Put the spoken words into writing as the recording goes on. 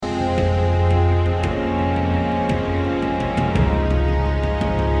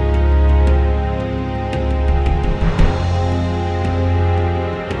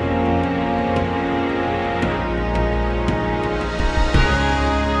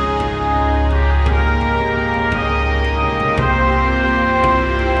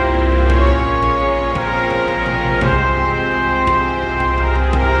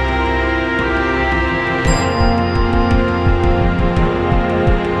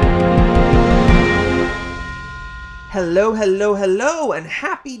Hello, hello, hello, and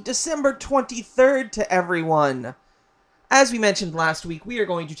happy December 23rd to everyone. As we mentioned last week, we are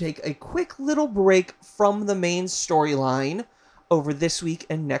going to take a quick little break from the main storyline over this week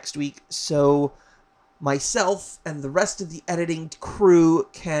and next week, so myself and the rest of the editing crew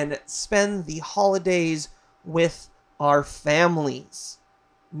can spend the holidays with our families.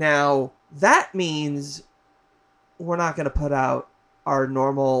 Now, that means we're not going to put out our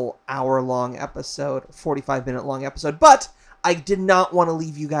normal hour-long episode, 45-minute long episode, but I did not want to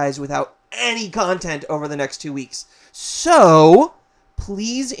leave you guys without any content over the next 2 weeks. So,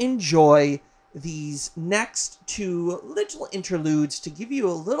 please enjoy these next two little interludes to give you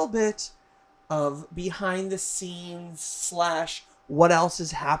a little bit of behind the scenes / what else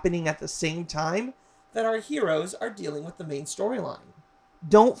is happening at the same time that our heroes are dealing with the main storyline.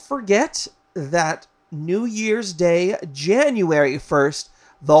 Don't forget that New Year's Day, January 1st,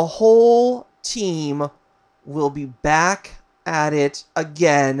 the whole team will be back at it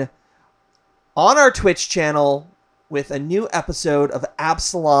again on our Twitch channel with a new episode of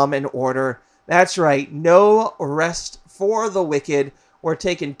Absalom in Order. That's right, no rest for the wicked. We're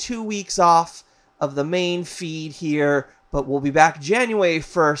taking 2 weeks off of the main feed here, but we'll be back January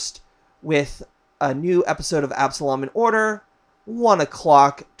 1st with a new episode of Absalom in Order. 1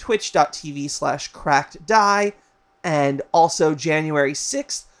 o'clock, twitch.tv/crackeddie, and also January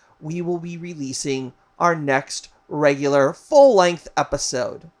 6th, we will be releasing our next regular full-length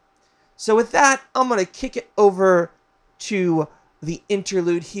episode. So with that, I'm going to kick it over to the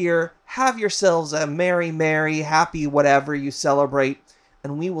interlude here. Have yourselves a merry, happy whatever you celebrate,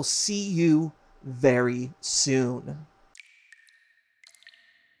 and we will see you very soon.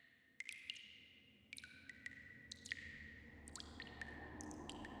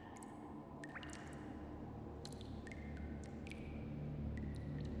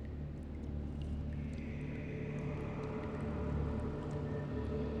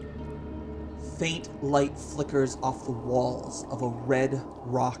 Faint light flickers off the walls of a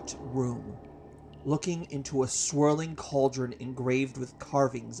red-rocked room, looking into a swirling cauldron engraved with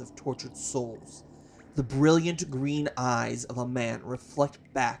carvings of tortured souls. The brilliant green eyes of a man reflect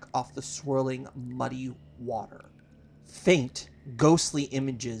back off the swirling, muddy water. Faint, ghostly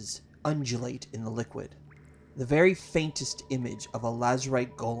images undulate in the liquid. The very faintest image of a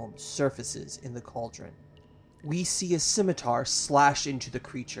lazurite golem surfaces in the cauldron. We see a scimitar slash into the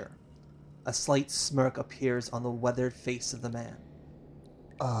creature. A slight smirk appears on the weathered face of the man.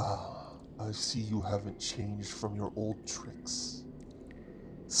 Ah, I see you haven't changed from your old tricks.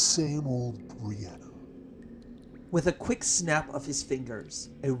 Same old Brianna. With a quick snap of his fingers,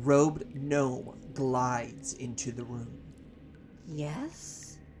 a robed gnome glides into the room.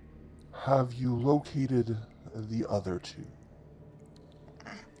 Yes? Have you located the other two?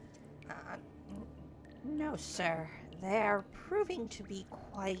 No, sir. They're proving to be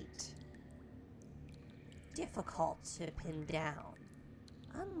quite difficult to pin down.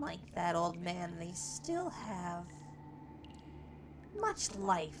 Unlike that old man, they still have much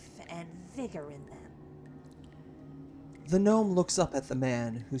life and vigor in them. The gnome looks up at the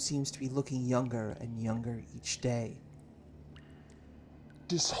man, who seems to be looking younger and younger each day.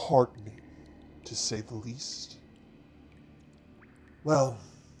 Disheartening, to say the least. Well,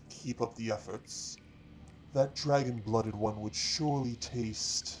 keep up the efforts. That dragon-blooded one would surely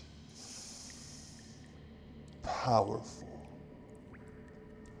taste powerful.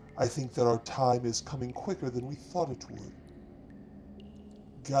 I think that our time is coming quicker than we thought it would.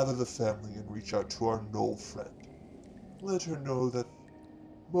 Gather the family and reach out to our Knoll friend. Let her know that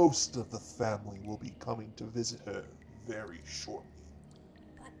most of the family will be coming to visit her very shortly.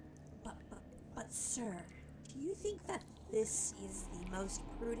 But sir, do you think that this is the most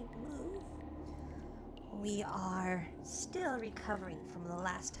prudent move? We are still recovering from the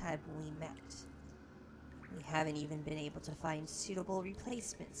last time we met. We haven't even been able to find suitable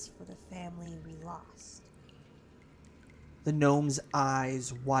replacements for the family we lost. The gnome's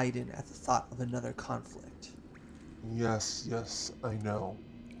eyes widen at the thought of another conflict. Yes, I know.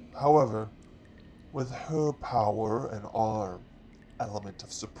 However, with her power and our element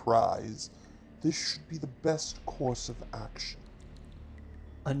of surprise, this should be the best course of action.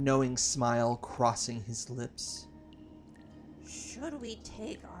 A knowing smile crossing his lips. Should we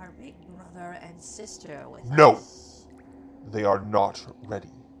take our big brother and sister with No! us? They are not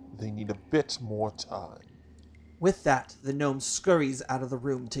ready. They need a bit more time. With that, the gnome scurries out of the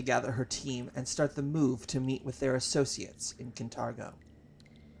room to gather her team and start the move to meet with their associates in Kintargo.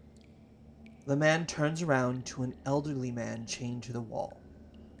 The man turns around to an elderly man chained to the wall,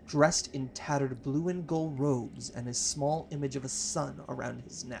 dressed in tattered blue and gold robes and a small image of a sun around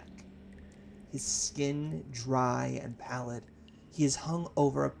his neck. his skin dry and pallid. He is hung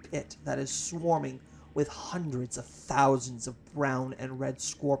over a pit that is swarming with hundreds of thousands of brown and red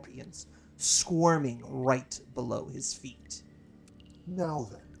scorpions, squirming right below his feet. Now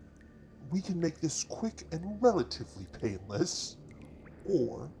then, we can make this quick and relatively painless,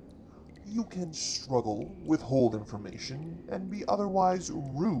 or you can struggle, withhold information, and be otherwise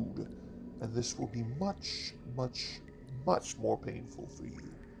rude, and this will be much, much, much more painful for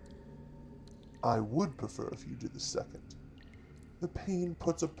you. I would prefer if you did the second. The pain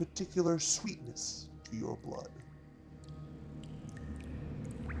puts a particular sweetness to your blood.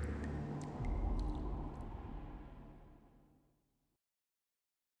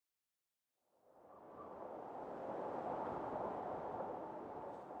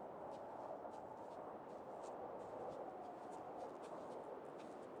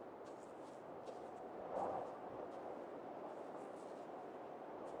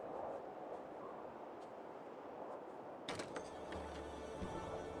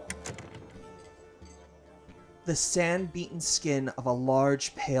 The sand-beaten skin of a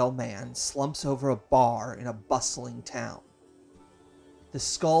large, pale man slumps over a bar in a bustling town. The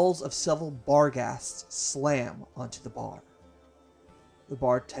skulls of several barghasts slam onto the bar. The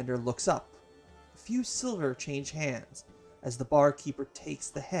bartender looks up. A few silver change hands as the barkeeper takes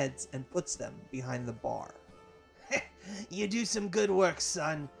the heads and puts them behind the bar. You do some good work,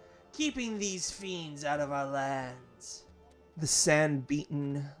 son, keeping these fiends out of our lands. The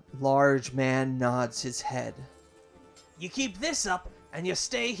sand-beaten, large man nods his head. You keep this up, and your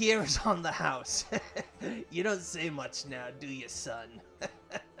stay here is on the house. You don't say much now, do you, son?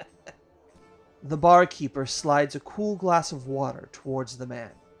 The barkeeper slides a cool glass of water towards the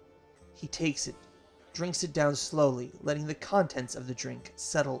man. He takes it, drinks it down slowly, letting the contents of the drink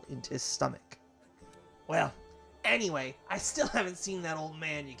settle into his stomach. Well, anyway, I still haven't seen that old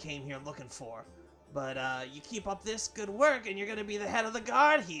man you came here looking for. But, you keep up this good work and you're gonna be the head of the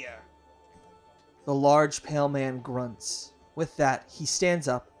guard here. The large, pale man grunts. With that, he stands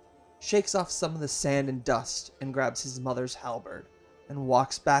up, shakes off some of the sand and dust, and grabs his mother's halberd, and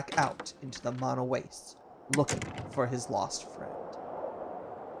walks back out into the Mana Wastes, looking for his lost friend.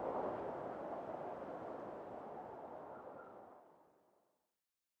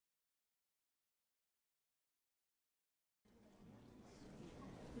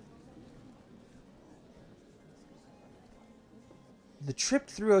 The trip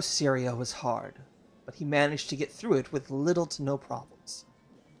through Osyria was hard, but he managed to get through it with little to no problems.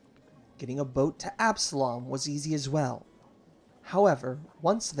 Getting a boat to Absalom was easy as well. However,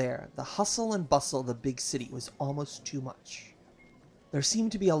 once there, the hustle and bustle of the big city was almost too much. There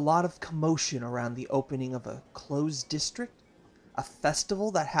seemed to be a lot of commotion around the opening of a closed district, a festival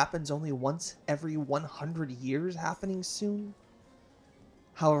that happens only once every 100 years happening soon.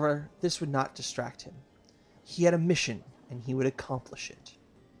 However, this would not distract him. He had a mission, and he would accomplish it.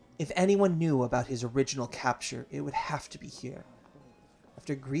 If anyone knew about his original capture, it would have to be here.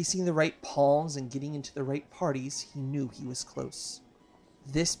 After greasing the right palms and getting into the right parties, he knew he was close.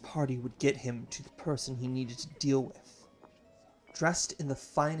 This party would get him to the person he needed to deal with. Dressed in the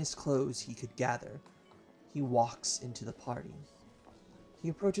finest clothes he could gather, he walks into the party. He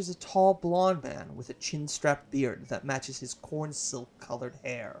approaches a tall blonde man with a chin-strapped beard that matches his corn silk-colored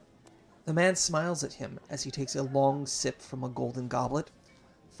hair. The man smiles at him as he takes a long sip from a golden goblet.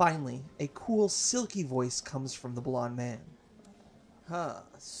 Finally, a cool, silky voice comes from the blonde man.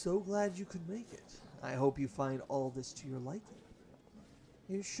 So glad you could make it. I hope you find all this to your liking.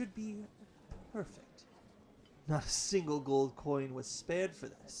 It should be perfect. Not a single gold coin was spared for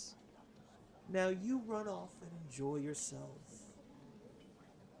this. Now you run off and enjoy yourself.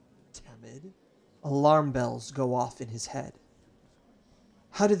 Temid. Alarm bells go off in his head.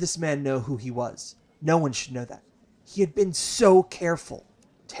 How did this man know who he was? No one should know that. He had been so careful.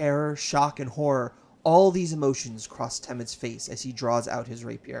 Terror, shock, and horror, all these emotions cross Temid's face as he draws out his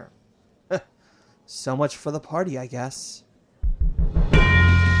rapier. So much for the party, I guess.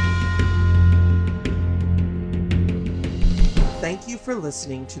 Thank you for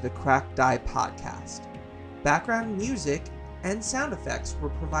listening to the Cracked Die podcast. Background music and sound effects were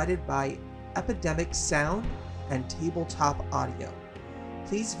provided by Epidemic Sound and Tabletop Audio.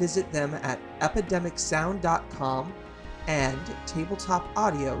 Please visit them at epidemicsound.com and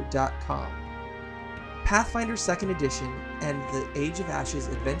tabletopaudio.com. Pathfinder 2nd Edition and the Age of Ashes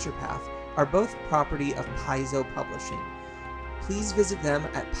Adventure Path are both property of Paizo Publishing. Please visit them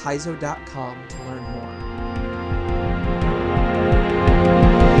at paizo.com to learn more.